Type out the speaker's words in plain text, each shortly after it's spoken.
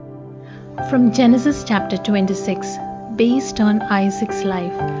From Genesis chapter 26, based on Isaac's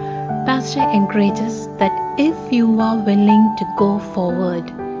life, Pastor encourages that if you are willing to go forward,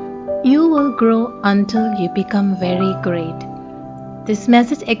 you will grow until you become very great. This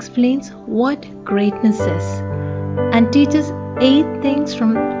message explains what greatness is and teaches 8 things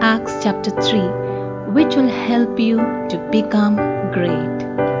from Acts chapter 3, which will help you to become great.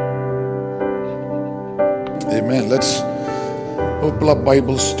 Amen. Let's open up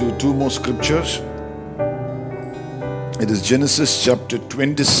Bibles to 2 more scriptures. It is Genesis chapter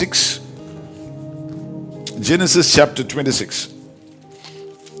 26. Genesis chapter 26.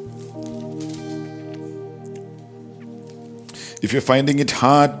 If you're finding it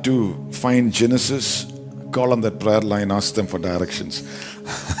hard to find Genesis, call on that prayer line, ask them for directions.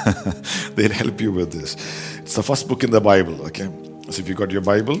 They'll help you with this. It's the first book in the Bible, okay? So if you got your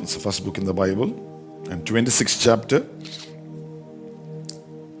Bible, it's the first book in the Bible. And 26th chapter,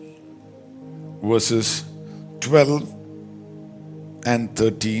 verses 12 and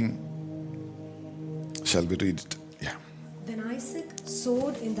 13. Shall we read it? Yeah. Then Isaac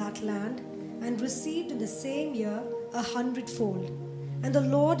sowed in that land and received in the same year 100fold. And the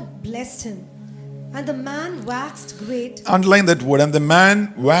Lord blessed him. And the man waxed great. Underline that word. And the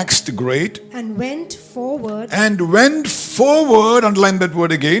man waxed great. And went forward. And went forward. Underline that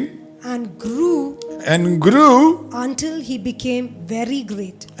word again. And grew. And grew. Until he became very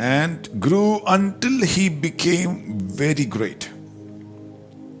great. And grew until he became very great.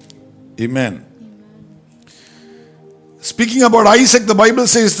 Amen. Speaking about Isaac, the Bible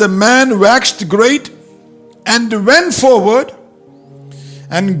says the man waxed great and went forward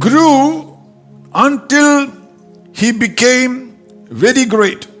and grew until he became very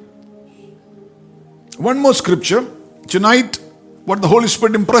great. One more scripture. Tonight, what the Holy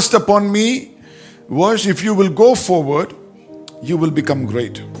Spirit impressed upon me was, if you will go forward, you will become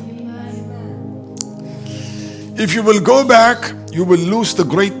great. If you will go back, you will lose the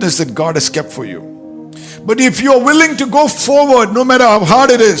greatness that God has kept for you. But if you are willing to go forward, no matter how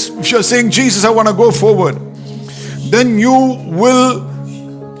hard it is, if you're saying, Jesus, I want to go forward, then you will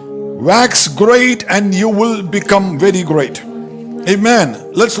wax great and you will become very great.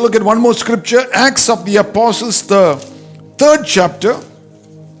 Amen. Let's look at one more scripture. Acts of the Apostles, the 3rd chapter.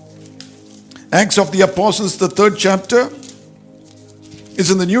 Acts of the Apostles, the 3rd chapter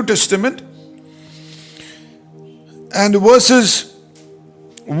is in the New Testament. And verses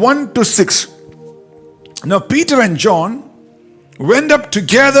 1 to 6. Now Peter and John went up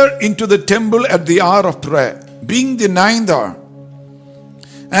together into the temple at the hour of prayer, being the 9th hour.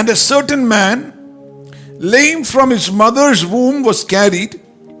 And a certain man, lame from his mother's womb, was carried,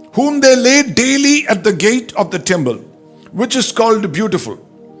 whom they laid daily at the gate of the temple, which is called Beautiful,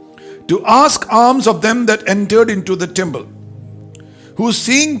 to ask alms of them that entered into the temple. Who,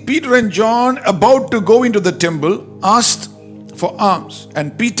 seeing Peter and John about to go into the temple, asked for alms.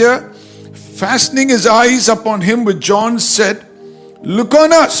 And Peter, fastening his eyes upon him with John, said, Look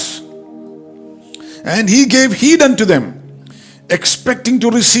on us. And he gave heed unto them, expecting to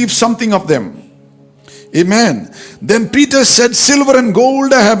receive something of them. Amen. Then Peter said, Silver and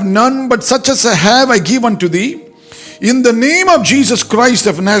gold I have none, but such as I have I give unto thee. In the name of Jesus Christ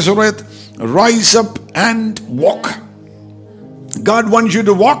of Nazareth, rise up and walk. God wants you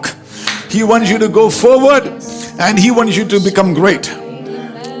to walk. He wants you to go forward. And He wants you to become great.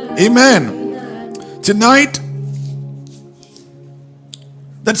 Amen. Tonight,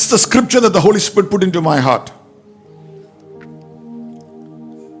 that's the scripture that the Holy Spirit put into my heart.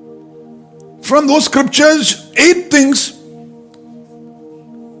 From those scriptures, 8 things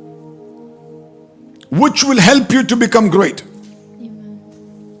which will help you to become great.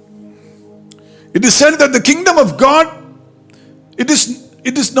 It is said that the kingdom of God, it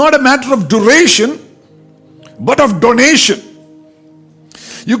is not a matter of duration, but of donation.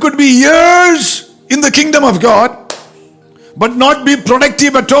 You could be years in the kingdom of God, but not be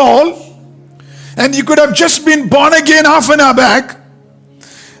productive at all. And you could have just been born again half an hour back,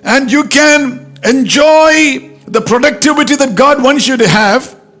 and you can enjoy the productivity that God wants you to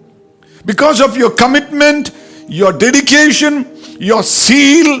have because of your commitment, your dedication, your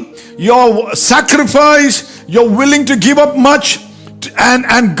zeal, your sacrifice. You're willing to give up much,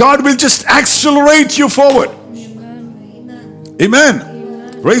 and God will just accelerate you forward. Amen.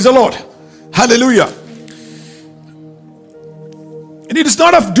 Amen. Praise the Lord. Hallelujah. And it is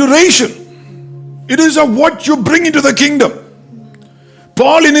not of duration. It is of what you bring into the kingdom.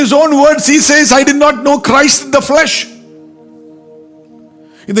 Paul, in his own words, he says, I did not know Christ in the flesh.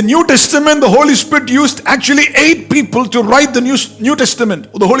 In the New Testament, the Holy Spirit used actually 8 people to write the New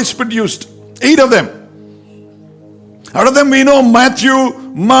Testament. The Holy Spirit used 8 of them. Out of them we know Matthew,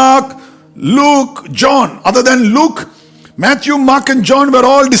 Mark, Luke, John. Other than Luke, Matthew, Mark, and John were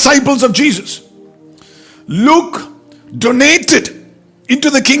all disciples of Jesus. Luke donated into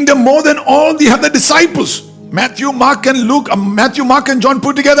the kingdom more than all the other disciples. Matthew, Mark, and John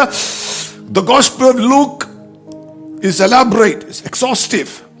put together. The Gospel of Luke is elaborate, it's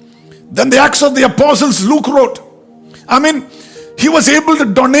exhaustive. Then the Acts of the Apostles, Luke wrote. I mean, he was able to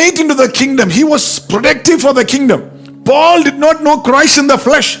donate into the kingdom. He was productive for the kingdom. Paul did not know Christ in the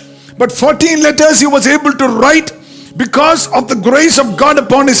flesh, but 14 letters he was able to write because of the grace of God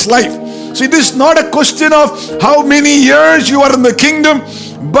upon his life. So it is not a question of how many years you are in the kingdom,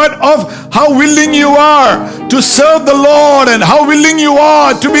 but of how willing you are to serve the Lord and how willing you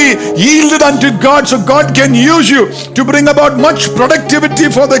are to be yielded unto God, so God can use you to bring about much productivity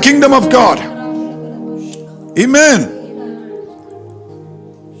for the kingdom of God. Amen.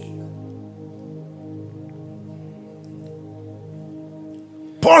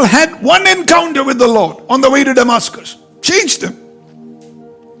 Paul had one encounter with the Lord on the way to Damascus. Changed him.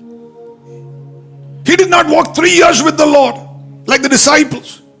 He did not walk 3 years with the Lord like the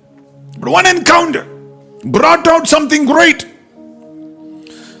disciples. But one encounter brought out something great.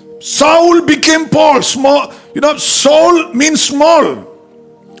 Saul became Paul. Small, Saul means small.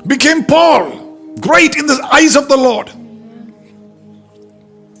 Became Paul. Great in the eyes of the Lord.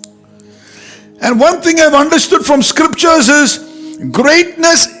 And one thing I've understood from scriptures is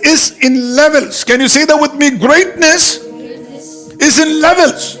greatness is in levels. Can you say that with me? Greatness is in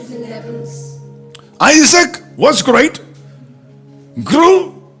levels. Isaac was great,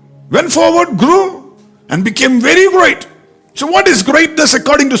 grew, went forward, grew, and became very great. So what is greatness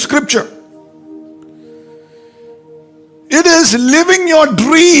according to scripture? It is living your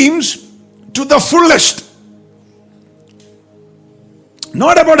dreams to the fullest.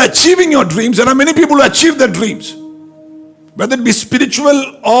 Not about achieving your dreams. There are many people who achieve their dreams, whether it be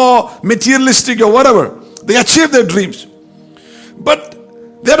spiritual or materialistic or whatever. They achieve their dreams, but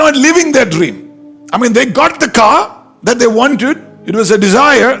they're not living their dream. I mean, they got the car that they wanted. It was a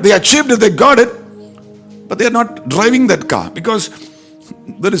desire. They achieved it. They got it. But they are not driving that car because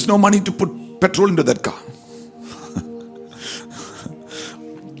there is no money to put petrol into that car.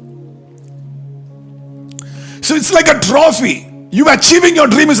 So it's like a trophy. You achieving your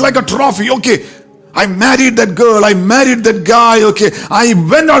dream is like a trophy. Okay, I married that girl. I married that guy. Okay, I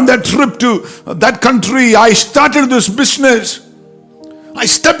went on that trip to that country. I started this business. I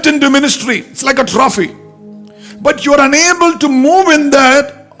stepped into ministry. It's like a trophy. But you are unable to move in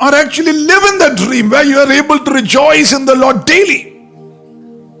that or actually live in that dream where you are able to rejoice in the Lord daily.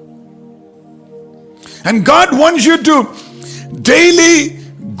 And God wants you to daily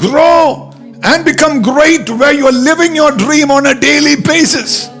grow and become great where you are living your dream on a daily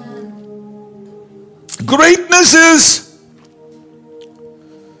basis. Greatness is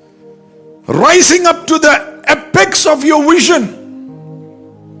rising up to the apex of your vision.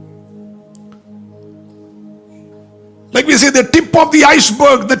 Like we say, the tip of the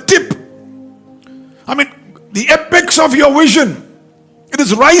iceberg, the tip. I mean, the apex of your vision. It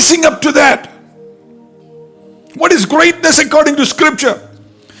is rising up to that. What is greatness according to scripture?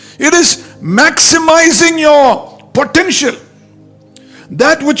 It is maximizing your potential.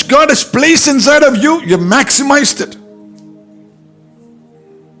 That which God has placed inside of you, you maximized it.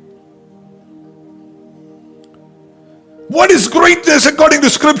 What is greatness according to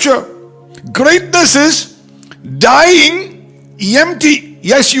scripture? Greatness is dying empty.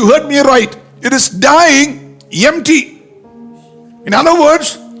 Yes, you heard me right. It is dying empty. In other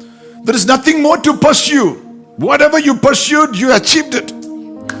words, there is nothing more to pursue. Whatever you pursued, you achieved it.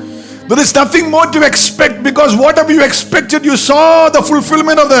 There is nothing more to expect because whatever you expected, you saw the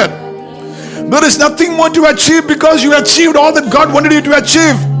fulfillment of that. There is nothing more to achieve because you achieved all that God wanted you to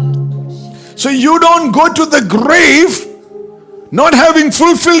achieve. So you don't go to the grave not having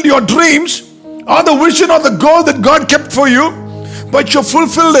fulfilled your dreams or the vision or the goal that God kept for you, but you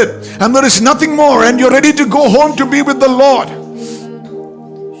fulfilled it and there is nothing more and you're ready to go home to be with the Lord.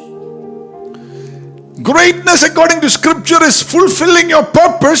 Greatness according to scripture is fulfilling your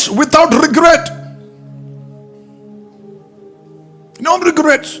purpose without regret. No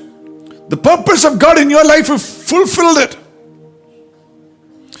regrets. The purpose of God in your life, you fulfilled it.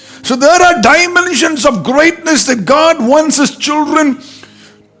 So there are dimensions of greatness that God wants His children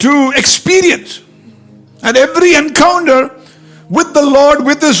to experience. And every encounter with the Lord,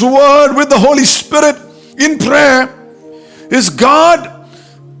 with His Word, with the Holy Spirit, in prayer, is God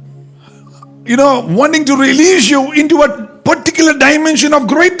wanting to release you into a particular dimension of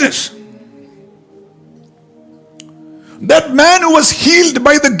greatness. That man who was healed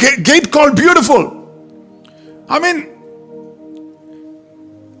by the gate called Beautiful. I mean,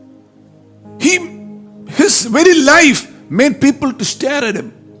 his very life made people to stare at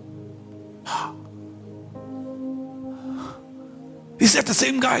him. Is that the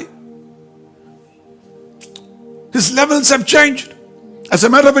same guy? His levels have changed. As a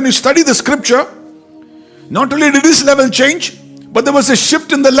matter of fact, when you study the scripture, not only did his level change, but there was a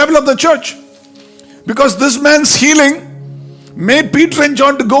shift in the level of the church. Because this man's healing made Peter and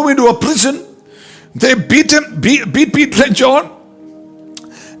John to go into a prison. They beat Peter and John.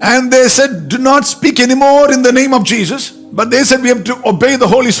 And they said, do not speak anymore in the name of Jesus. But they said, we have to obey the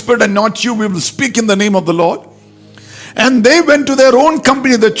Holy Spirit and not you. We will speak in the name of the Lord. And they went to their own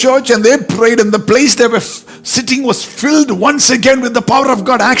company, the church, and they prayed, and the place they were sitting was filled once again with the power of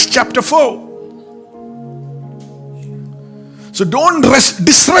God. Acts chapter 4. So don't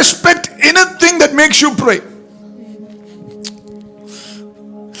disrespect anything that makes you pray.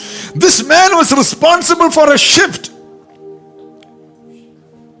 This man was responsible for a shift.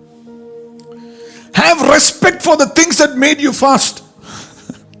 Have respect for the things that made you fast.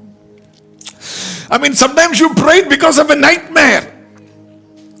 I mean, sometimes you prayed because of a nightmare.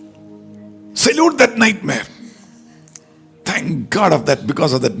 Salute that nightmare. Thank God of that.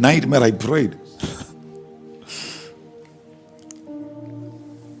 Because of that nightmare I prayed.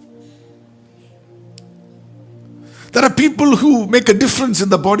 There are people who make a difference in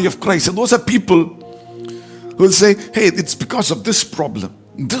the body of Christ. And those are people who will say, hey, it's because of this problem,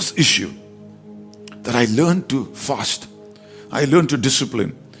 this issue, that I learned to fast. I learned to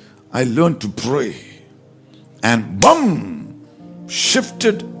discipline. I learned to pray. And boom,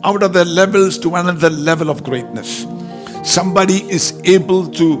 shifted out of their levels to another level of greatness. Somebody is able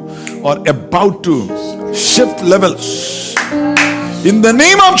to or about to shift levels. In the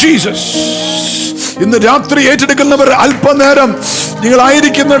name of Jesus. In the രാത്രി ഏറ്റെടുക്കുന്നവർ അല്പനേരം നിങ്ങൾ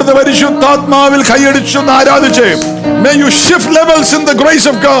ആയിരിക്കുന്നിടത്ത് പരിശുദ്ധാത്മാവിൽ കൈയടിച്ചൊന്ന് ആരാധിച്ച്. May you shift levels in the grace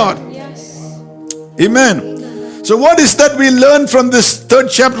of God. Amen. So what is that we learn from this third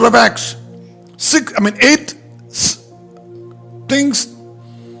chapter of Acts? 8 things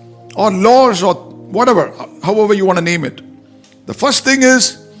or laws or whatever, however you want to name it. The first thing is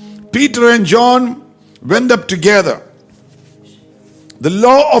Peter and John went up together. The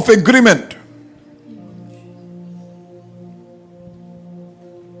law of agreement.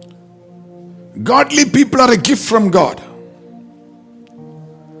 Godly people are a gift from God.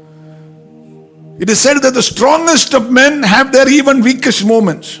 It is said that the strongest of men have their even weakest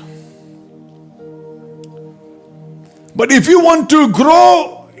moments. But if you want to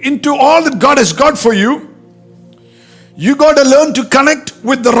grow into all that God has got for you, you got to learn to connect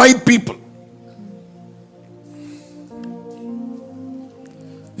with the right people.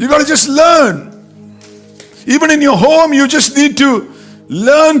 You got to just learn. Even in your home, you just need to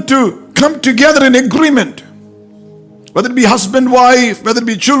learn to come together in agreement. Whether it be husband, wife, whether it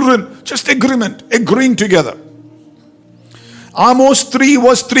be children, just agreement, agreeing together. Amos 3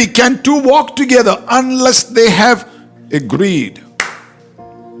 verse 3, can two walk together unless they have agreed?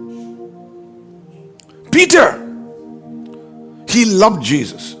 Peter, he loved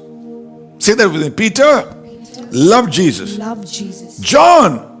Jesus. Say that with me. Peter loved Jesus. Love Jesus.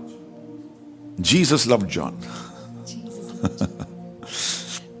 John, Jesus loved John.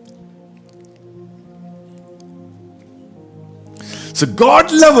 So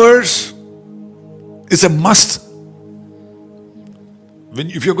God lovers is a must.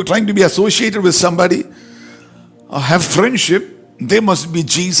 If you're trying to be associated with somebody or have friendship, they must be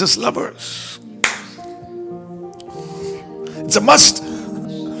Jesus lovers. It's a must.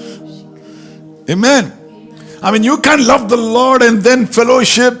 Amen. I mean, you can't love the Lord and then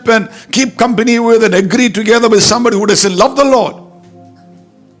fellowship and keep company with and agree together with somebody who doesn't love the Lord.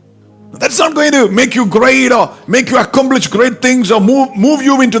 That's not going to make you great or make you accomplish great things or move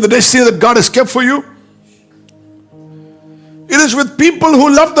you into the destiny that God has kept for you. It is with people who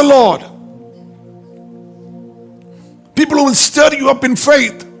love the Lord. People who will stir you up in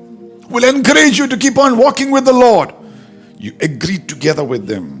faith, will encourage you to keep on walking with the Lord. You agree together with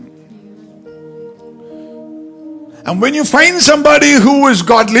them. And when you find somebody who is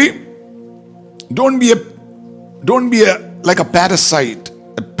godly, don't be like a parasite.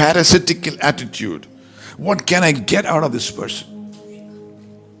 A parasitical attitude. What can I get out of this person?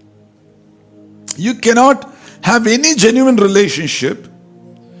 You cannot have any genuine relationship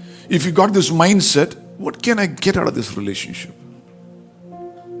if you got this mindset, what can I get out of this relationship?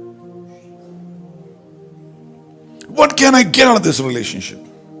 What can I get out of this relationship?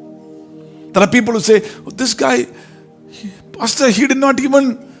 There are people who say, oh, this guy, Pastor, he did not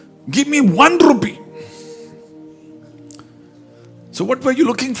even give me 1 rupee. So what were you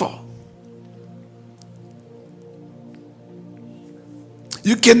looking for?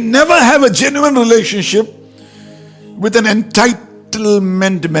 You can never have a genuine relationship with an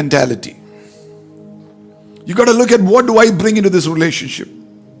entitlement mentality. You got to look at, what do I bring into this relationship?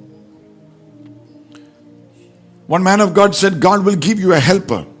 One man of God said, God will give you a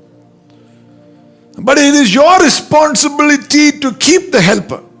helper, but it is your responsibility to keep the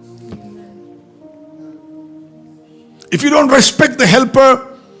helper. If you don't respect the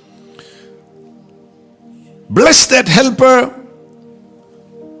helper, bless that helper,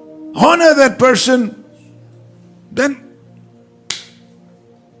 honor that person, then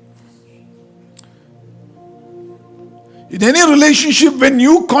in any relationship, when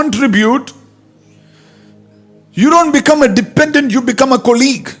you contribute, you don't become a dependent, you become a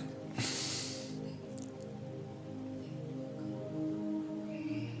colleague.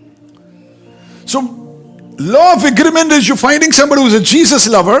 So, law of agreement is you finding somebody who's a Jesus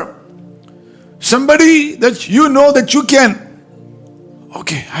lover, somebody that you know that you can,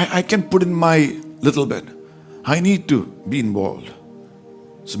 okay, I can put in my little bit. I need to be involved.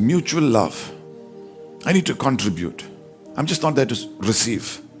 It's mutual love. I need to contribute. I'm just not there to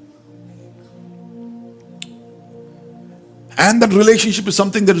receive. And that relationship is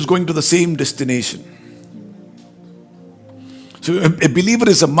something that is going to the same destination. So a believer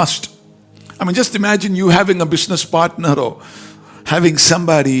is a must. I mean, just imagine you having a business partner or having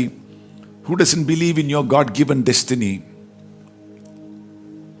somebody who doesn't believe in your God-given destiny,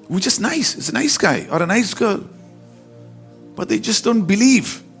 which is nice. It's a nice guy or a nice girl, but they just don't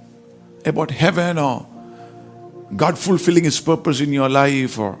believe about heaven or God fulfilling His purpose in your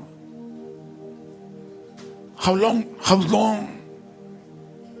life. Or how long?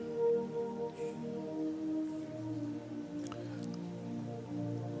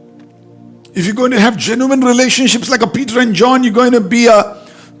 If you're going to have genuine relationships like a Peter and John, you're going to be a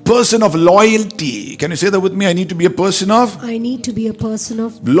person of loyalty. Can you say that with me? I need to be a person of? I need to be a person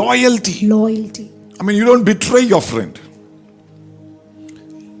of loyalty. loyalty. I mean, you don't betray your friend.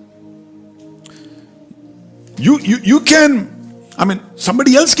 You can, I mean,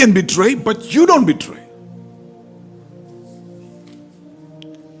 somebody else can betray, but you don't betray.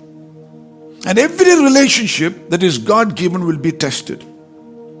 And every relationship that is God-given will be tested.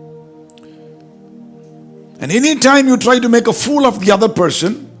 And anytime you try to make a fool of the other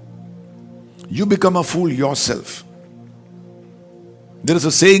person, you become a fool yourself. There is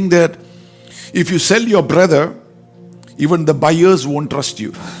a saying that if you sell your brother, even the buyers won't trust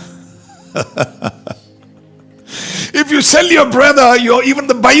you. If you sell your brother, even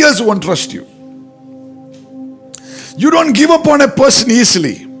the buyers won't trust you. You don't give up on a person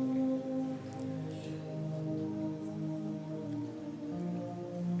easily.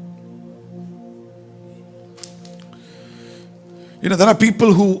 You know, there are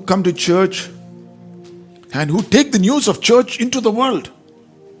people who come to church and who take the news of church into the world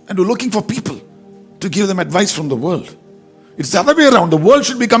and are looking for people to give them advice from the world. It's the other way around. The world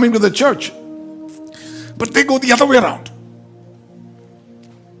should be coming to the church, but they go the other way around.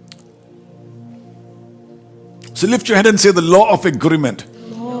 So lift your head and say the law of agreement.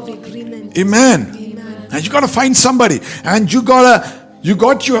 Law of agreement. Amen. Amen. And you got to find somebody, and you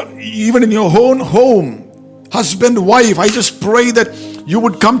got your, even in your own home, husband, wife, I just pray that you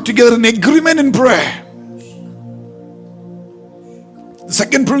would come together in agreement in prayer. The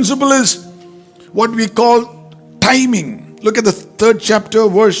second principle is what we call timing. Look at the 3rd chapter,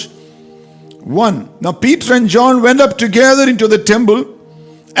 verse 1. Now Peter and John went up together into the temple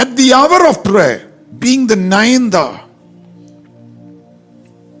at the hour of prayer, being the 9th hour.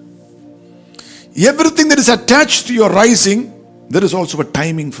 Everything that is attached to your rising, there is also a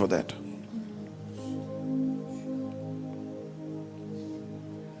timing for that.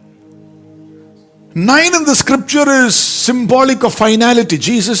 Nine in the scripture is symbolic of finality.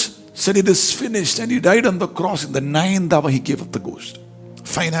 Jesus said it is finished, and He died on the cross. In the 9th hour He gave up the ghost.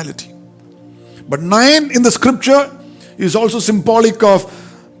 Finality. But 9 in the scripture is also symbolic of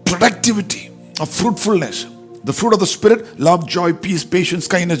productivity, of fruitfulness. The fruit of the Spirit: love, joy, peace, patience,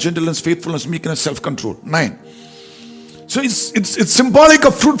 kindness, gentleness, faithfulness, meekness, self-control. 9. So it's symbolic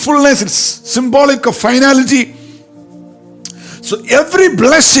of fruitfulness. It's symbolic of finality. So every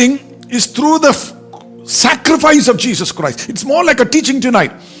blessing is through the sacrifice of Jesus Christ. It's more like a teaching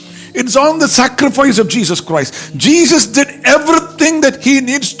tonight. It's on the sacrifice of Jesus Christ. Jesus did everything that He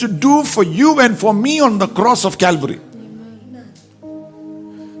needs to do for you and for me on the cross of Calvary.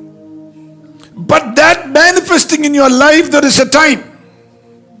 But that manifesting in your life, there is a time.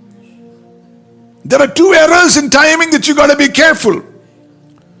 There are 2 errors in timing that you got to be careful.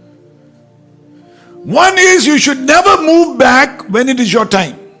 One is you should never move back when it is your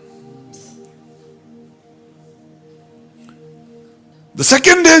time. The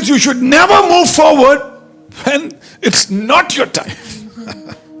second is you should never move forward when it's not your time.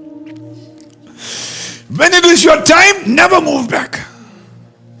 When it is your time, never move back.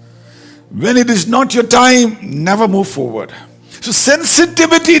 When it is not your time, never move forward. So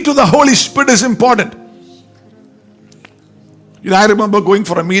sensitivity to the Holy Spirit is important. I remember going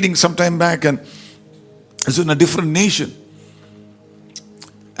for a meeting some time back, and it was in a different nation.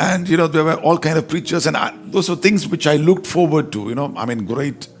 And there were all kind of preachers, and those were things which I looked forward to.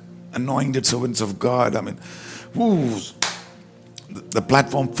 Great anointed servants of God. The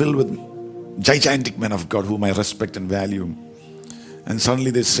platform filled with gigantic men of God whom I respect and value. And suddenly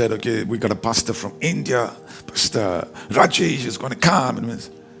they said, okay, we got a pastor from India, Pastor Rajesh is going to come. And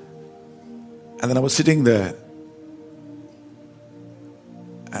then I was sitting there.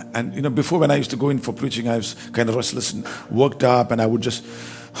 And before, when I used to go in for preaching, I was kind of restless and worked up, and I would just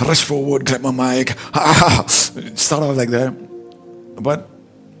rush forward, grab my mic, start off like that. But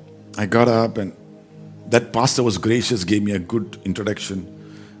I got up, and that pastor was gracious, gave me a good introduction.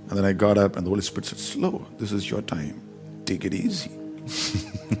 And then I got up, and the Holy Spirit said, slow, this is your time. Take it easy.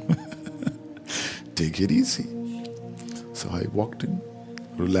 Take it easy. So I walked in,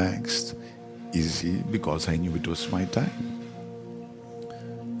 relaxed, easy, because I knew it was my time.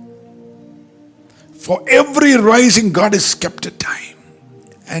 For every rising, God has kept a time.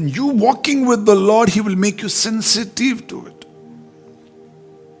 And you walking with the Lord, He will make you sensitive to it.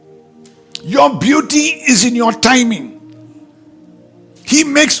 Your beauty is in your timing. He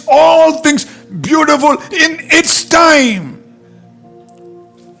makes all things beautiful in its time.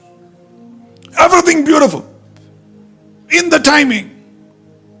 Everything beautiful in the timing.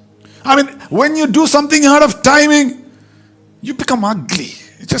 When you do something out of timing, you become ugly.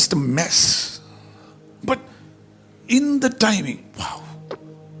 It's just a mess. But in the timing, wow,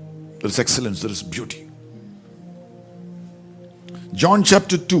 there is excellence, there is beauty. John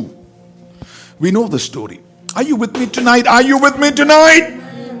chapter 2. We know the story. Are you with me tonight? Are you with me tonight?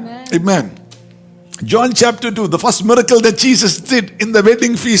 Amen. Amen. John chapter 2, the first miracle that Jesus did in the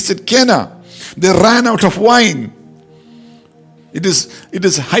wedding feast at Cana. They ran out of wine. It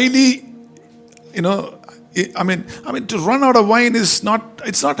is highly, to run out of wine it's not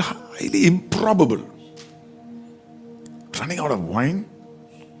highly improbable. Running out of wine?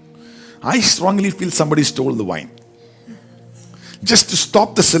 I strongly feel somebody stole the wine. Just to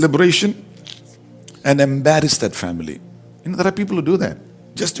stop the celebration and embarrass that family. There are people who do that.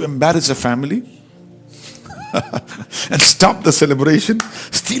 Just to embarrass a family and stop the celebration,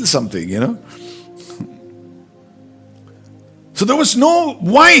 steal something, So there was no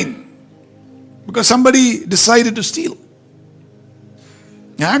wine because somebody decided to steal.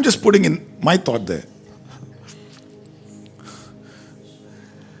 Now, I'm just putting in my thought there.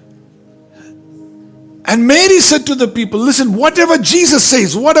 And Mary said to the people, listen, whatever Jesus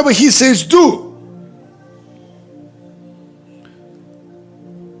says, whatever He says, do.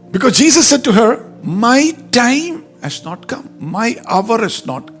 Because Jesus said to her, my time has not come. My hour has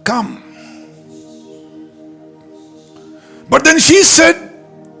not come. But then she said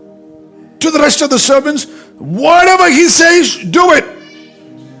to the rest of the servants, whatever He says, do it.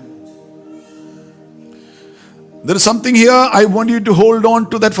 There is something here I want you to hold on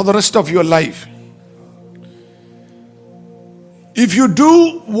to that for the rest of your life. If you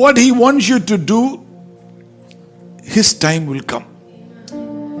do what He wants you to do, His time will come.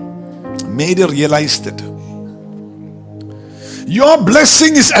 Mary realized it. Your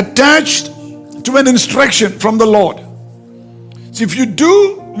blessing is attached to an instruction from the Lord. So if you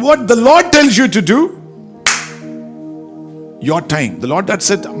do what the Lord tells you to do, your time. The Lord that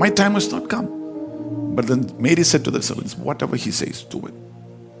said, my time has not come. But then Mary said to the servants, whatever He says, do it.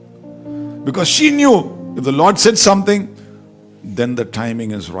 Because she knew if the Lord said something, then the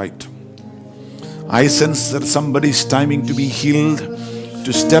timing is right. I sense that somebody's timing to be healed,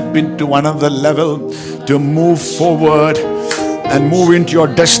 to step into another level, to move forward and move into your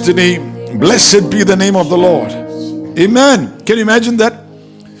destiny. Blessed be the name of the Lord. Amen. Can you imagine that?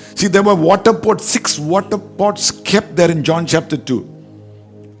 See, there were water pots, 6 water pots kept there in John chapter 2.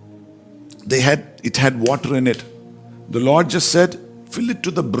 It had water in it. The Lord just said, fill it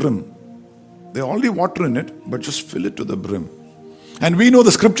to the brim. There's already water in it, but just fill it to the brim. And we know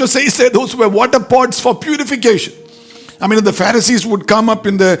the scripture says that those were water pots for purification. The Pharisees would come up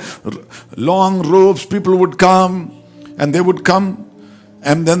in their long robes, people would come, and they would come,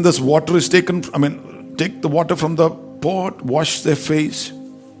 and then this water is taken, take the water from the pot, wash their face,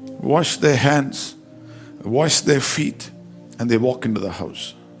 wash their hands, wash their feet, and they walk into the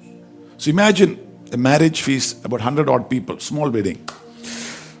house. So imagine a marriage feast, about 100 odd people, small wedding,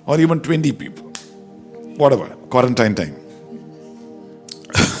 or even 20 people, whatever, quarantine time.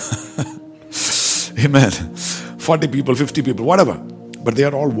 Amen. 40 people, 50 people, whatever. But they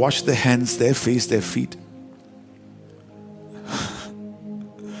are all washed their hands, their face, their feet.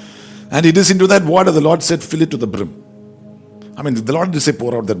 And it is into that water, the Lord said, fill it to the brim. I mean, the Lord did say,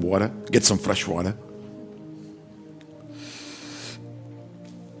 pour out that water, get some fresh water.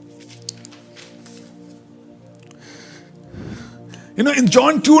 You know, in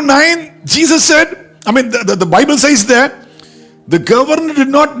John 2:9, Jesus said, I mean, the Bible says there, the governor did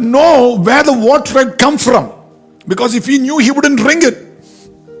not know where the water had come from. Because if he knew, he wouldn't drink it.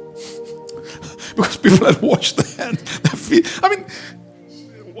 Because people had washed their hands, their feet. I mean,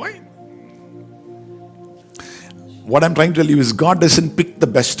 why? What I'm trying to tell you is God doesn't pick the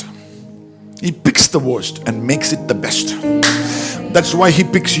best. He picks the worst and makes it the best. That's why He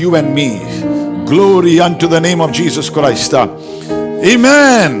picks you and me. Glory unto the name of Jesus Christ.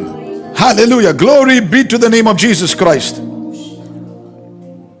 Amen. Hallelujah. Glory be to the name of Jesus Christ.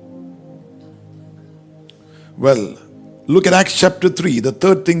 Well, look at Acts chapter 3, the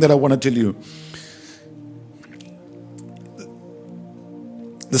third thing that I want to tell you.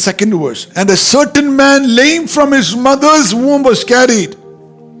 The second verse. And a certain man lame from his mother's womb was carried,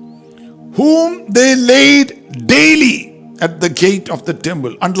 whom they laid daily at the gate of the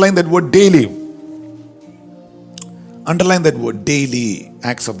temple. Underline that word daily. Underline that word daily.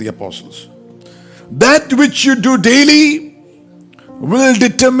 Acts of the Apostles. That which you do daily will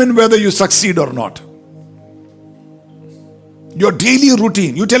determine whether you succeed or not. Your daily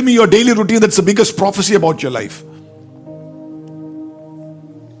routine. You tell me your daily routine, that's the biggest prophecy about your life.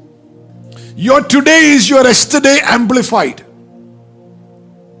 Your today is your yesterday amplified.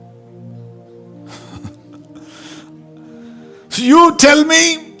 So you tell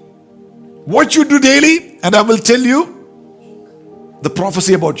me what you do daily, and I will tell you the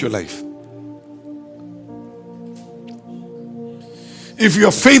prophecy about your life. If you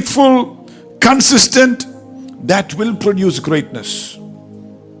are faithful, consistent, that will produce greatness.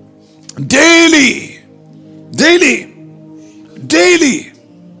 Daily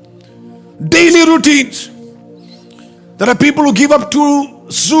routines. There are people who give up too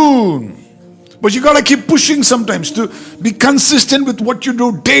soon. But you got to keep pushing sometimes to be consistent with what you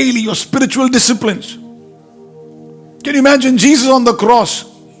do daily, your spiritual disciplines. Can you imagine Jesus on the cross?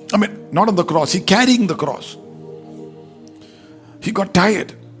 I mean, not on the cross, He carrying the cross. He got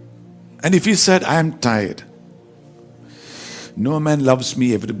tired. And if He said, I am tired. No man loves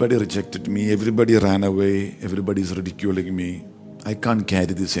me, everybody rejected me, everybody ran away, everybody is ridiculing me. I can't carry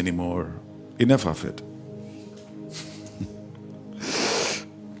this anymore. Enough of it.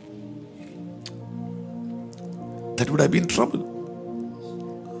 That would have been trouble.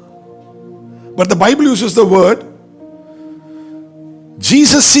 But the Bible uses the word,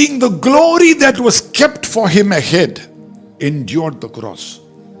 Jesus, seeing the glory that was kept for Him ahead, endured the cross.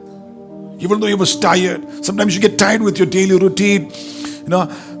 Even though He was tired. Sometimes you get tired with your daily routine,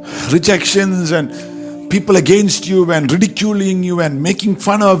 rejections and people against you and ridiculing you and making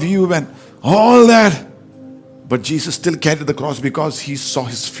fun of you and all that. But Jesus still carried the cross because He saw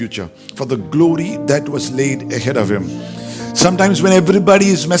His future for the glory that was laid ahead of Him. Sometimes when everybody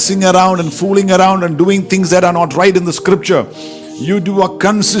is messing around and fooling around and doing things that are not right in the scripture, you are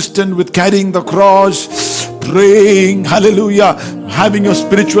consistent with carrying the cross, praying, hallelujah, having your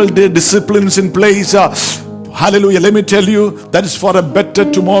spiritual disciplines in place. Hallelujah. Let me tell you, that is for a better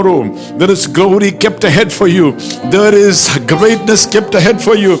tomorrow. There is glory kept ahead for you. There is greatness kept ahead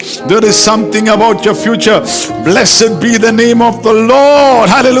for you. There is something about your future. Blessed be the name of the Lord.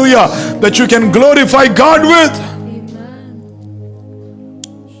 Hallelujah. That you can glorify God with.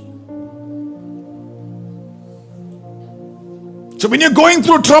 So when you're going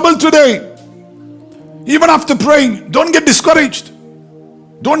through trouble today, even after praying, don't get discouraged.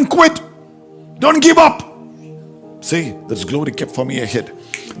 Don't quit. Don't give up. Say, there's glory kept for me ahead.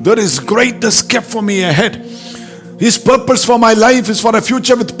 There is greatness kept for me ahead. His purpose for my life is for a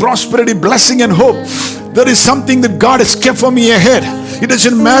future with prosperity, blessing and hope. There is something that God has kept for me ahead. It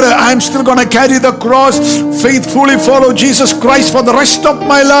doesn't matter. I'm still going to carry the cross, faithfully follow Jesus Christ for the rest of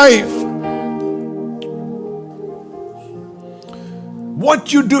my life.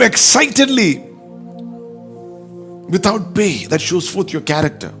 What you do excitedly without pay, that shows forth your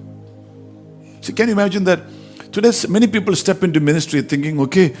character. So can you imagine that today many people step into ministry thinking,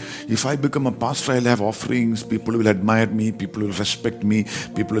 okay, if I become a pastor, I'll have offerings, people will admire me, people will respect me,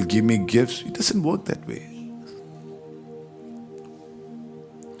 people will give me gifts. It doesn't work that way.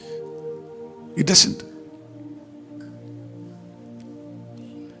 It doesn't.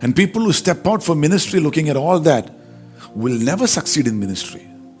 And people who step out for ministry looking at all that will never succeed in ministry.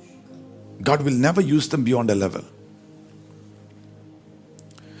 God will never use them beyond a level.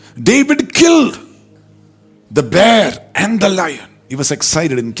 David killed the bear and the lion. He was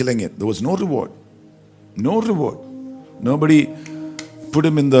excited in killing it. There was no reward. No reward. Nobody put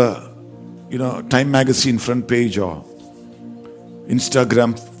him in the, Time magazine front page or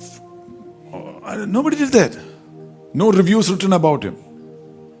Instagram. Nobody did that. No reviews written about him.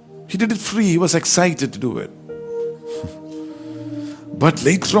 He did it free. He was excited to do it. But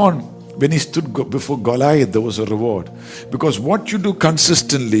later on, when he stood before Goliath, there was a reward. Because what you do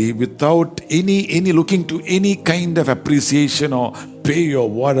consistently without any looking to any kind of appreciation or pay or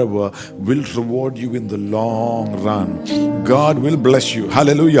whatever will reward you in the long run. God will bless you.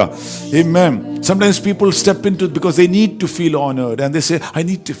 Hallelujah. Amen. Sometimes people step into it because they need to feel honored. And they say, I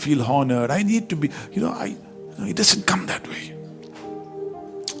need to feel honored. I need to be, it doesn't come that way.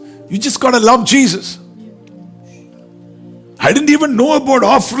 You just got to love Jesus. I didn't even know about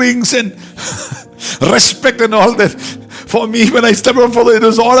offerings and respect and all that. For me, when I stepped out for it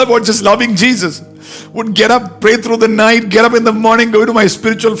was all about just loving Jesus. Would get up, pray through the night, get up in the morning, go to my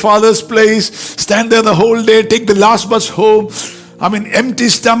spiritual father's place, stand there the whole day, take the last bus home. Empty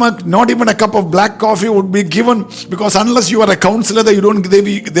stomach, not even a cup of black coffee would be given, because unless you are a counselor, they don't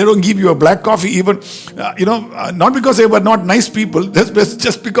give you a black coffee even. Not because they were not nice people, that's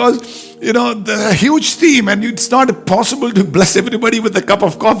just because, the huge theme, and it's not possible to bless everybody with a cup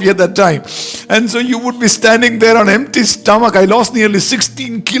of coffee at that time. And so you would be standing there on empty stomach. I lost nearly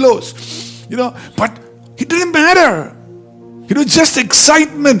 16 kilos, but it didn't matter. Just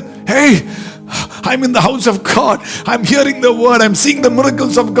excitement. Hey, I'm in the house of God. I'm hearing the word. I'm seeing the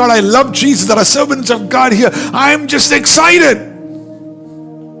miracles of God. I love Jesus. There are servants of God here. I'm just excited.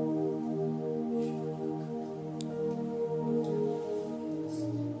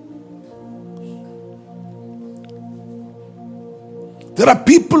 There are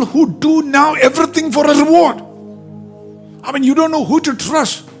people who do now everything for a reward. You don't know who to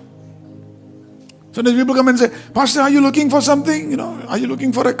trust. Sometimes people come and say, Pastor, are you looking for something? Are you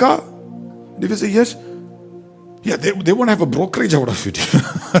looking for a car? If you say yes, yeah, they won't have a brokerage out of it.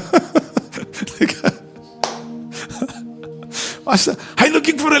 Pastor, are you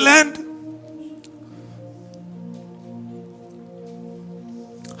looking for a land?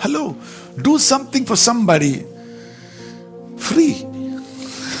 Hello, do something for somebody free.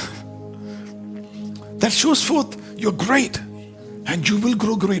 That shows forth you're great, and you will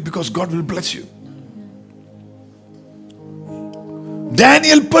grow great because God will bless you.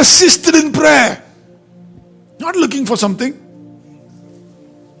 Daniel persisted in prayer, not looking for something.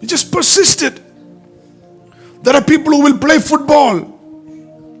 He just persisted. There are people who will play football.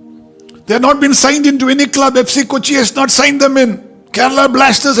 They have not been signed into any club. FC Kochi has not signed them in. Kerala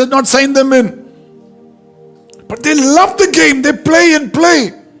Blasters has not signed them in. But they love the game. They play and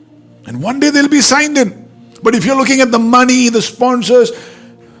play. And one day they'll be signed in. But if you're looking at the money, the sponsors,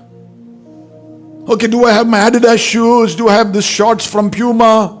 okay, do I have my Adidas shoes? Do I have the shorts from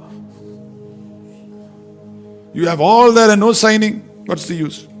Puma? You have all that and no signing. What's the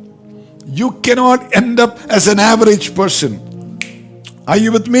use? You cannot end up as an average person. Are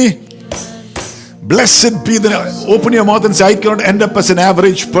you with me? Blessed be the... Open your mouth and say, I cannot end up as an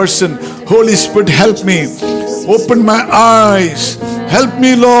average person. Holy Spirit, help me. Open my eyes. Help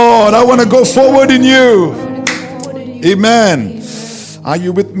me, Lord. I want to go forward in you. Amen. Are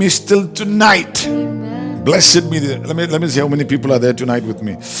you with me still tonight? Amen. Blessed be the... Let me see how many people are there tonight with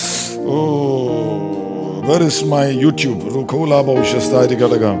me. Oh, where is my YouTube?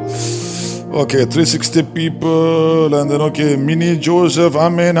 Okay, 360 people, and then okay, Mini Joseph,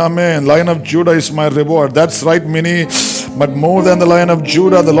 amen, amen. Lion of Judah is my reward. That's right, Mini. But more than the Lion of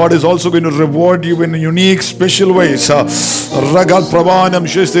Judah, the Lord is also going to reward you in unique, special ways. Ragal Pravanam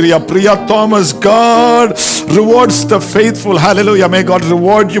Shistiriya Priya Thomas, God rewards the faithful. Hallelujah. May God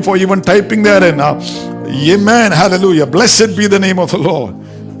reward you for even typing that in. Amen. Hallelujah. Blessed be the name of the Lord.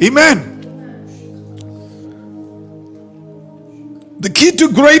 Amen. The key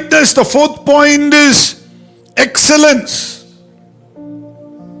to greatness, the fourth point is excellence.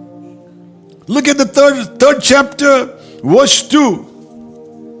 Look at the third chapter, verse 2.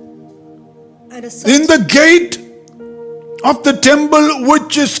 In the gate of the temple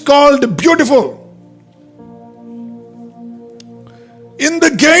which is called Beautiful. In the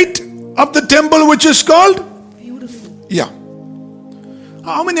gate of the temple which is called Beautiful. Yeah.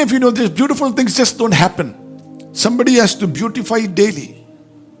 How many of you know these beautiful things just don't happen? Somebody has to beautify it daily.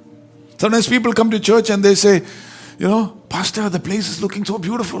 Sometimes people come to church and they say, Pastor, the place is looking so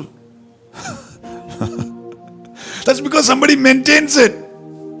beautiful. That's because somebody maintains it.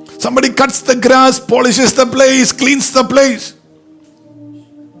 Somebody cuts the grass, polishes the place, cleans the place.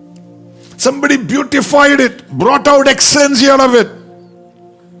 Somebody beautified it, brought out excellency out of it.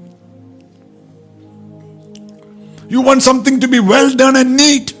 You want something to be well done and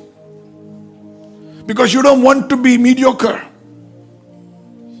neat. Because you don't want to be mediocre.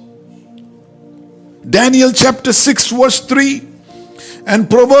 Daniel chapter 6 verse 3 and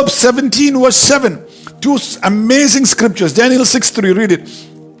Proverbs 17 verse 7. Two amazing scriptures. Daniel 6:3, read it.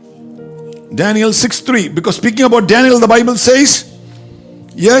 Daniel 6:3. Because speaking about Daniel, the Bible says,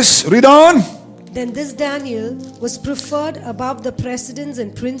 yes, read on. Then this Daniel was preferred above the presidents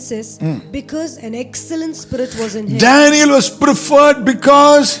and princes because an excellent spirit was in him. Daniel was preferred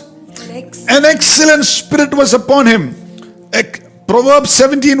because an excellent spirit was upon him. Proverbs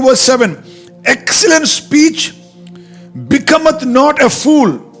 17 verse 7. Excellent speech becometh not a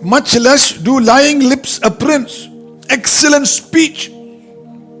fool, much less do lying lips a prince. Excellent speech.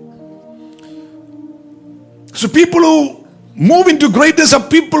 So people who move into greatness are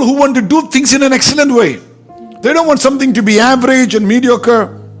people who want to do things in an excellent way. They don't want something to be average and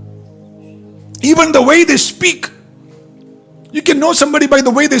mediocre. Even the way they speak. You can know somebody by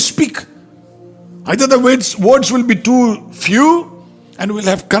the way they speak. Either the words will be too few and will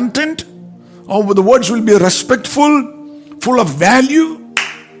have content, or the words will be respectful, full of value.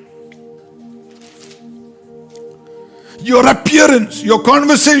 Your appearance, your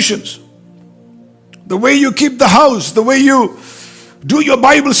conversations, the way you keep the house, the way you do your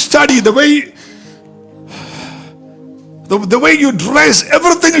Bible study, the way you dress,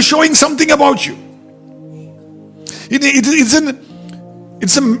 everything is showing something about you. It's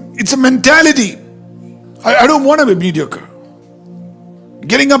a mentality. I don't want to be mediocre.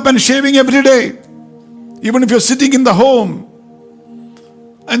 Getting up and shaving every day, even if you're sitting in the home,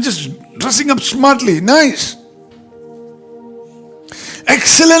 and just dressing up smartly, nice.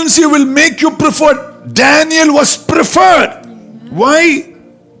 Excellency will make you preferred. Daniel was preferred. Why?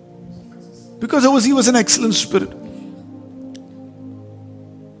 Because he was an excellent spirit.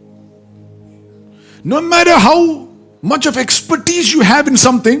 No matter how much of expertise you have in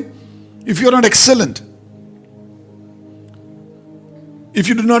something, if you're not excellent, if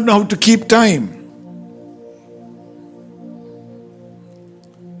you do not know how to keep time.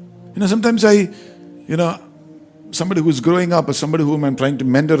 Sometimes somebody who's growing up or somebody whom I'm trying to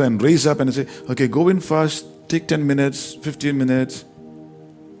mentor and raise up, and I say, okay, go in fast, take 10 minutes, 15 minutes.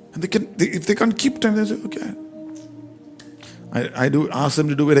 And if they can't keep time, they say, okay. I do ask them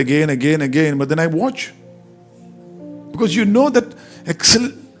to do it again, but then I watch. Because you know that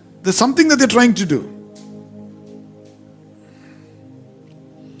there's something that they're trying to do.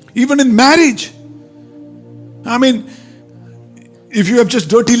 Even in marriage. If you have just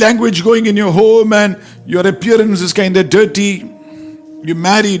dirty language going in your home and your appearance is kind of dirty, you're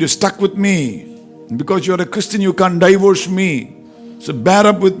married, you're stuck with me. And because you're a Christian, you can't divorce me. So bear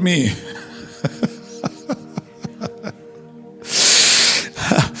up with me.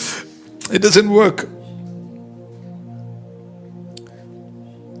 It doesn't work.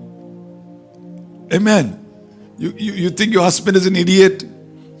 Amen. You think your husband is an idiot,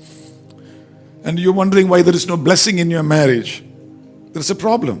 and you're wondering why there is no blessing in your marriage. There's a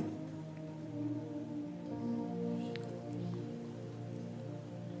problem.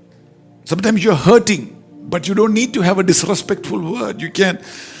 Sometimes you're hurting, but you don't need to have a disrespectful word. You can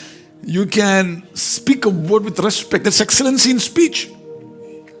speak a word with respect. That's excellency in speech.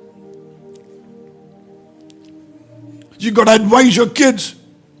 You got to advise your kids.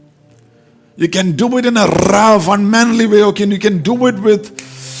 You can do it in a rough, unmanly way. Okay, you can do it with,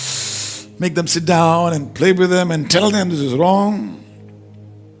 make them sit down and play with them and tell them this is wrong.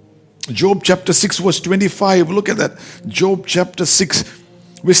 Job chapter 6 verse 25. Look at that. Job chapter 6.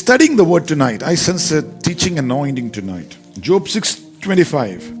 We're studying the word tonight. I sense a teaching anointing tonight. Job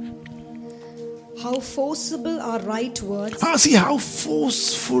 6:25. How forcible are right words. See how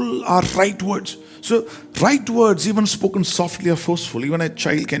forceful are right words. So right words, even spoken softly, are forceful. Even a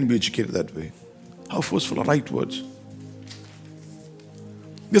child can be educated that way. How forceful are right words.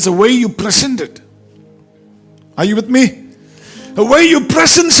 There's a way you present it. Are you with me? The way you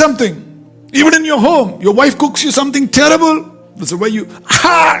present something. Even in your home, your wife cooks you something terrible. There's a way you,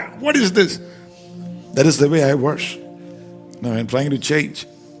 what is this? That is the way I worship. Now I'm trying to change.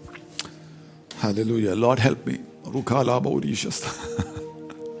 Hallelujah. Lord help me.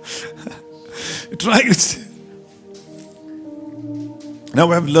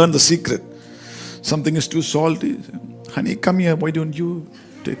 Now I've learned the secret. Something is too salty. Honey, come here. Why don't you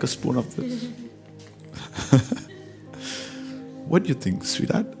take a spoon of this? What do you think,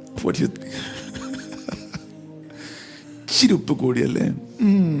 sweetheart? What do you think?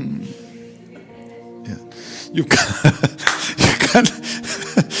 Yeah.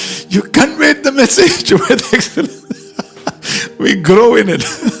 You convey the message with excellence. We grow in it.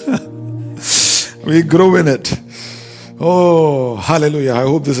 We grow in it. Oh, hallelujah. I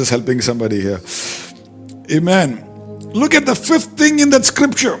hope this is helping somebody here. Amen. Look at the fifth thing in that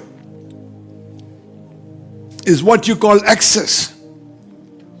scripture. Is what you call access.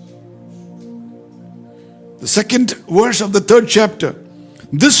 The second verse of the third chapter.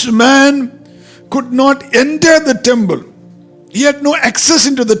 This man could not enter the temple. He had no access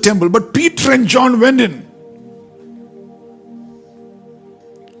into the temple, but Peter and John went in.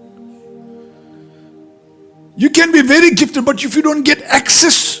 You can be very gifted, but if you don't get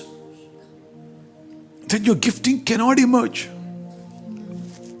access, then your gifting cannot emerge.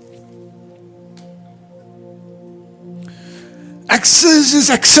 Access is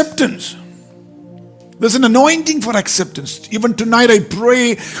acceptance. There's an anointing for acceptance. Even tonight I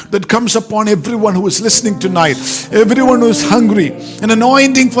pray that comes upon everyone who is listening tonight. Everyone who is hungry. An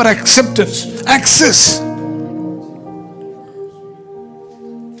anointing for acceptance. Access.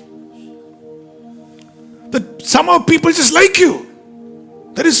 That somehow people just like you.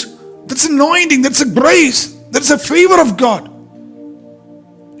 That's anointing. That's a grace. That's a favor of God.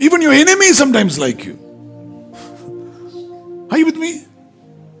 Even your enemies sometimes like you. Are you with me?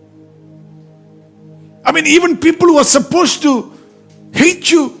 I mean, even people who are supposed to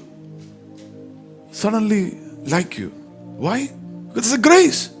hate you suddenly like you. Why? Because it's a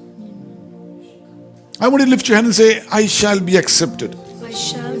grace. I want you to lift your hand and say, I shall be accepted. I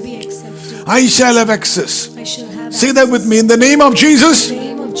shall be accepted. I shall have access. I shall have Say access. that with me. In the name of Jesus, In the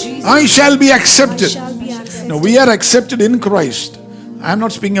name of Jesus, I shall be I accepted. shall be accepted. Now, we are accepted in Christ. I am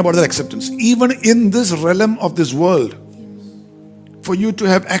not speaking about that acceptance. Even in this realm of this world, for you to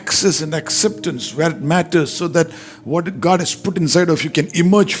have access and acceptance where it matters, so that what God has put inside of you can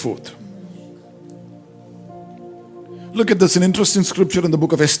emerge forth. Look at this, an interesting scripture in the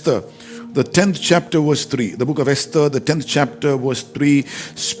book of Esther, the 10th chapter verse 3. The book of Esther, the 10th chapter verse 3,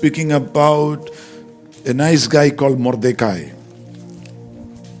 speaking about a nice guy called Mordecai.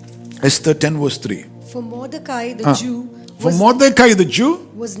 Esther 10 verse 3. For Mordecai the Jew For Mordecai the Jew,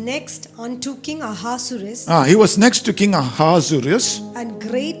 was next unto King Ahasuerus, he was next to King Ahasuerus and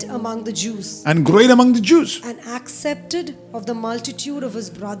great among the Jews, and great among the Jews, and accepted of the multitude of his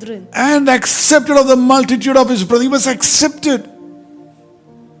brethren. and accepted of the multitude of his brothers. He was accepted.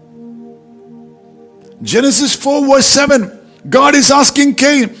 Genesis 4 verse 7. God is asking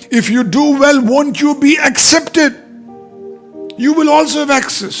Cain, if you do well, won't you be accepted? You will also have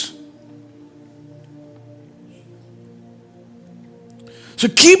access. So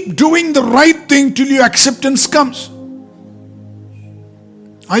keep doing the right thing till your acceptance comes.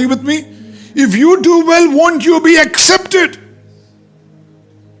 Are you with me? If you do well, won't you be accepted?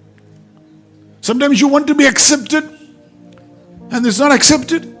 Sometimes you want to be accepted and it's not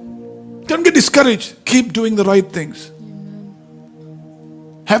accepted. Don't get discouraged. Keep doing the right things.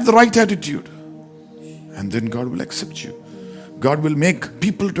 Have the right attitude. And then God will accept you. God will make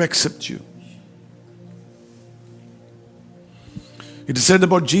people to accept you. It is said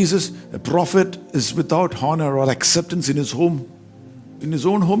about Jesus, a prophet is without honor or acceptance in his home, in his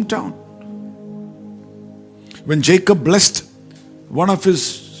own hometown. When Jacob blessed one of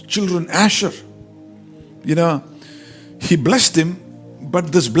his children, Asher, he blessed him,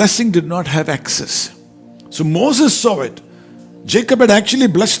 but this blessing did not have access. So Moses saw it. Jacob had actually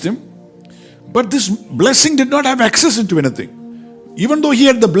blessed him, but this blessing did not have access into anything. Even though he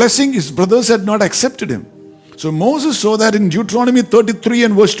had the blessing, his brothers had not accepted him. So Moses saw that in Deuteronomy 33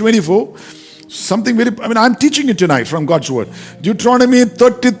 and verse 24. Something very, I'm teaching you tonight from God's word. Deuteronomy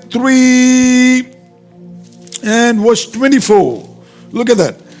 33 and verse 24. Look at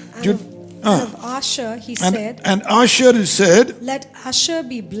that. Of Asher he said, and Asher said, let Asher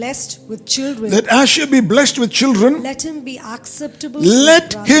be blessed with children. Let Asher be blessed with children. Let him be acceptable.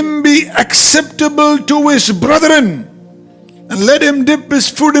 Let him be acceptable to his brethren. And let him dip his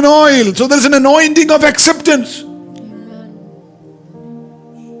food in oil. So there's an anointing of acceptance.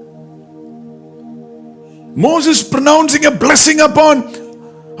 Moses pronouncing a blessing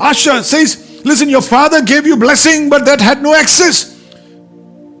upon Asher says, listen, your father gave you blessing, but that had no access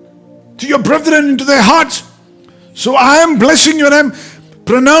to your brethren, into their hearts. So I am blessing you and I am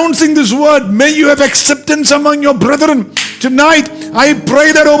pronouncing this word. May you have acceptance among your brethren. Tonight, I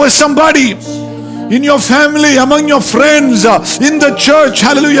pray that over somebody, in your family, among your friends, in the church.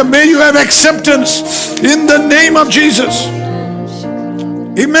 Hallelujah. May you have acceptance in the name of Jesus.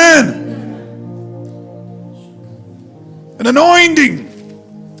 Amen. An anointing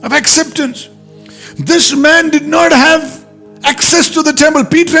of acceptance. This man did not have access to the temple.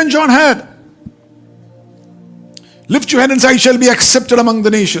 Peter and John had. Lift your hand and say, I shall be accepted among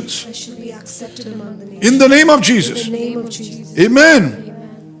the nations. I shall be accepted among the nations. In the name of Jesus. In the name of Jesus. Amen.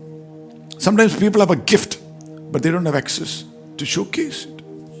 Sometimes people have a gift, but they don't have access to showcase it.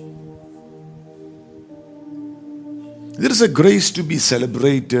 There is a grace to be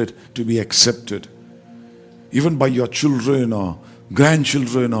celebrated, to be accepted, even by your children or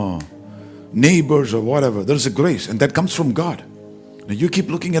grandchildren or neighbors or whatever. There is a grace, and that comes from God. Now you keep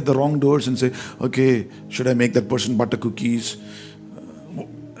looking at the wrong doors and say, okay, should I make that person butter cookies?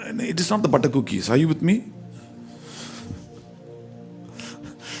 And it is not the butter cookies. Are you with me?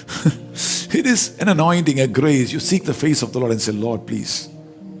 It is an anointing, a grace. You seek the face of the Lord and say, Lord, please,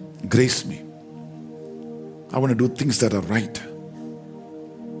 grace me. I want to do things that are right.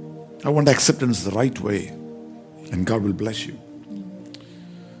 I want acceptance the right way. And God will bless you.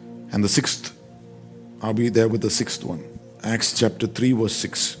 And the sixth, I'll be there with the sixth one. Acts chapter 3 verse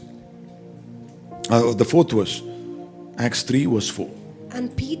 6. The fourth verse. Acts 3 verse 4.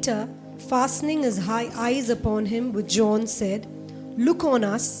 And Peter, fastening his eyes upon him with John, said, Look on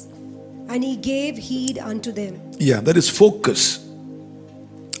us. And he gave heed unto them. Yeah, that is focus.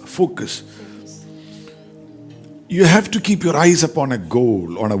 Focus. You have to keep your eyes upon a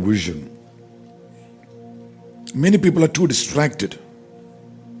goal, on a vision. Many people are too distracted.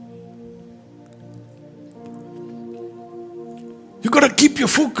 You got to keep your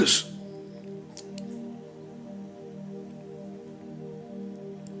focus.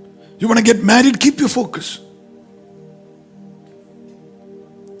 You want to get married, keep your focus.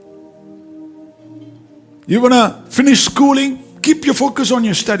 You want to finish schooling, keep your focus on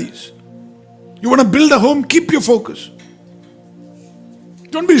your studies. You want to build a home, keep your focus.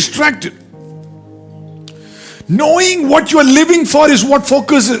 Don't be distracted. Knowing what you are living for is what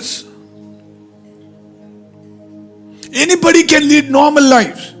focus is. Anybody can lead normal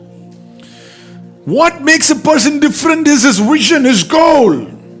lives. What makes a person different is his vision, his goal.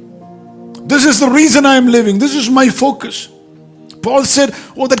 This is the reason I am living. This is my focus. Paul said,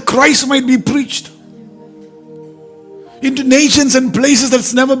 oh, that Christ might be preached into nations and places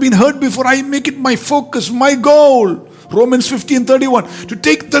that's never been heard before. I make it my focus, my goal. Romans 15:31, to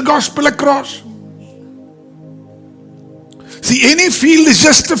take the gospel across. See, any field is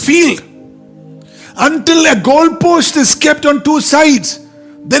just a field. Until a goalpost is kept on two sides,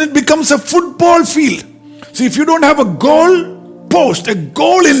 then it becomes a football field. See, if you don't have a goal post, a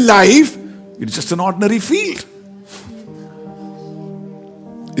goal in life, it's just an ordinary field.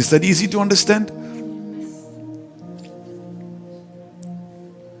 Is that easy to understand?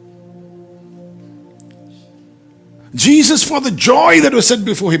 Jesus, for the joy that was set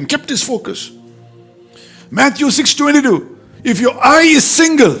before him, kept his focus. Matthew 6:22. If your eye is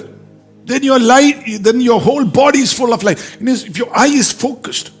single, then your whole body is full of light. If your eye is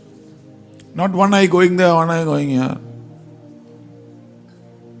focused, not one eye going there, one eye going here.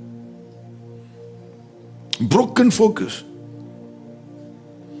 Broken focus.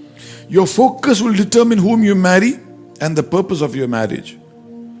 Your focus will determine whom you marry and the purpose of your marriage.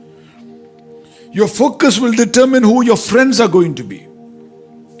 Your focus will determine who your friends are going to be.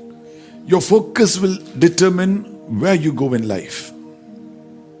 Your focus will determine where you go in life.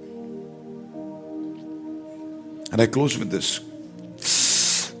 And I close with this.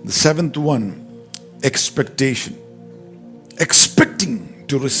 The seventh one, expectation. Expecting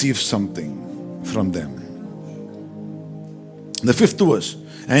to receive something from them. The fifth verse.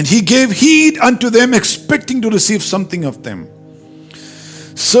 And he gave heed unto them, expecting to receive something of them.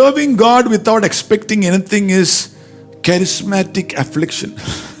 Serving God without expecting anything is charismatic affliction.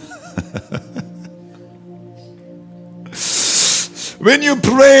 When you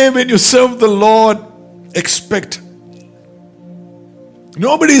pray, when you serve the Lord, expect.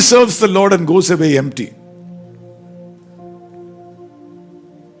 Nobody serves the Lord and goes away empty.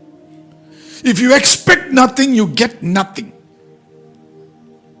 If you expect nothing, you get nothing.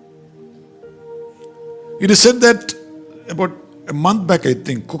 It is said that about a month back, I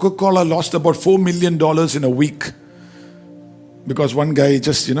think, Coca-Cola lost about $4 million in a week because one guy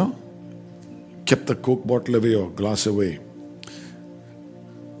just, kept the Coke bottle away or glass away.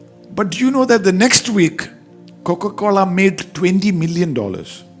 But do you know that the next week, Coca-Cola made $20 million,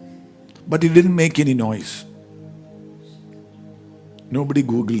 but it didn't make any noise. Nobody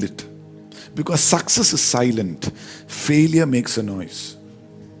Googled it. Because success is silent. Failure makes a noise.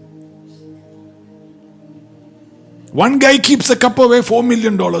 One guy keeps a cup away, $4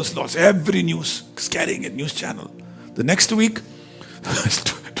 million loss. Every news is carrying a news channel. The next week,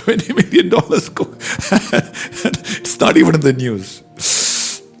 $20 million go. It's not even in the news.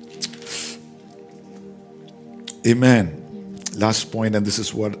 Amen. Last point, and this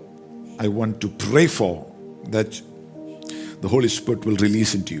is what I want to pray for, that the Holy Spirit will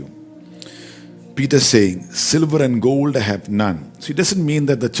release into you. Peter saying, silver and gold I have none. So it doesn't mean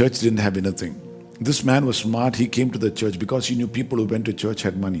that the church didn't have anything. This man was smart. He came to the church because he knew people who went to church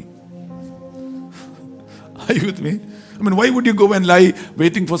had money. Are you with me? I mean, why would you go and lie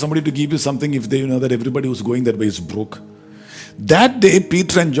waiting for somebody to give you something if they know that everybody who's going that way is broke? That day,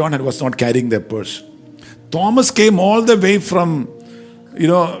 Peter and John was not carrying their purse. Thomas came all the way from,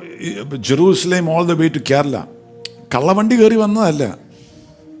 Jerusalem all the way to Kerala. Kallavandi kari vannadalla.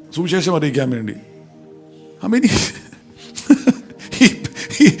 Suvisesham ariyikkan vendi. I mean, he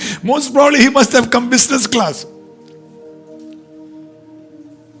most probably he must have come business class.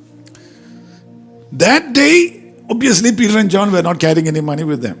 That day, obviously, Peter and John were not carrying any money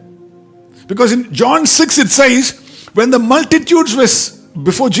with them. Because in John 6 it says, when the multitudes were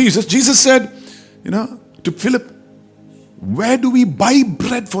before Jesus, Jesus said, to Philip, where do we buy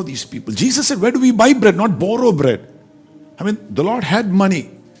bread for these people? Jesus said, where do we buy bread, not borrow bread? I mean, the Lord had money.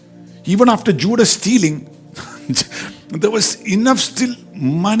 Even after Judas stealing, there was enough still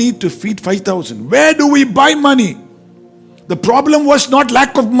money to feed 5,000. Where do we buy money? The problem was not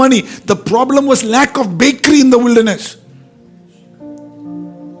lack of money. The problem was lack of bakery in the wilderness.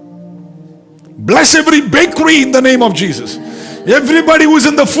 Bless every bakery in the name of Jesus. Everybody who's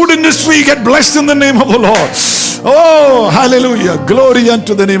in the food industry get blessed in the name of the Lord. Oh, hallelujah. Glory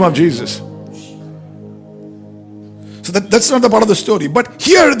unto the name of Jesus. So that's not the part of the story. But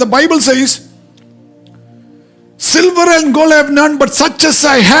here the Bible says, silver and gold I have none, but such as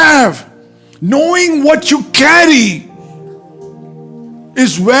I have, knowing what you carry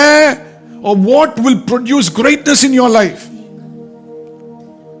is where or what will produce greatness in your life.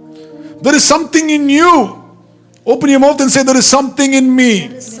 There is something in you. Open your mouth and say, there is something in me.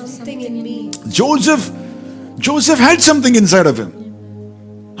 There is something in me. Joseph had something inside of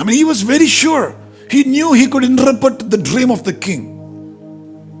him. I mean, he was very sure. He knew he could interpret the dream of the king.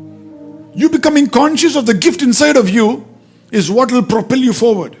 You becoming conscious of the gift inside of you is what will propel you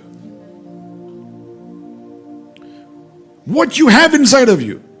forward. What you have inside of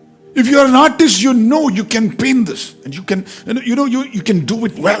you. If you are an artist, you know you can paint this and you can do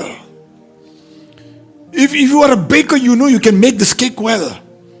it well. If you are a baker, you know you can make this cake well.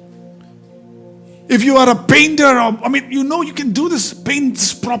 If you are a painter, you know you can do this, paint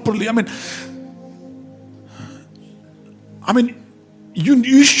this properly.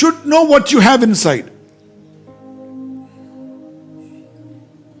 You should know what you have inside.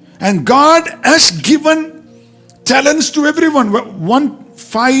 And God has given talents to everyone. 1,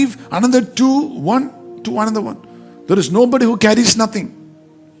 5, another 2, 1, to another 1. There is nobody who carries nothing.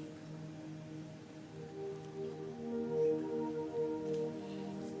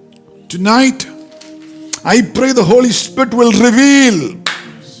 Tonight, I pray the Holy Spirit will reveal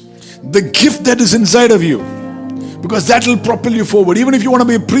the gift that is inside of you, because that will propel you forward. Even if you want to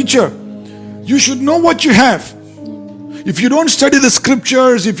be a preacher, you should know what you have. If you don't study the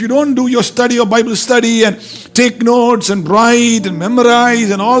scriptures, if you don't do your study or Bible study and take notes and write and memorize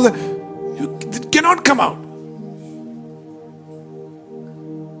and all that, it cannot come out.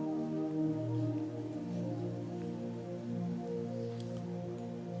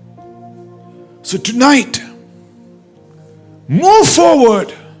 So tonight, move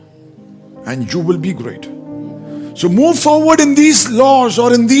forward and you will be great. So move forward in these laws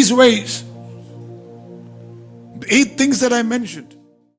or in these ways. The 8 things that I mentioned.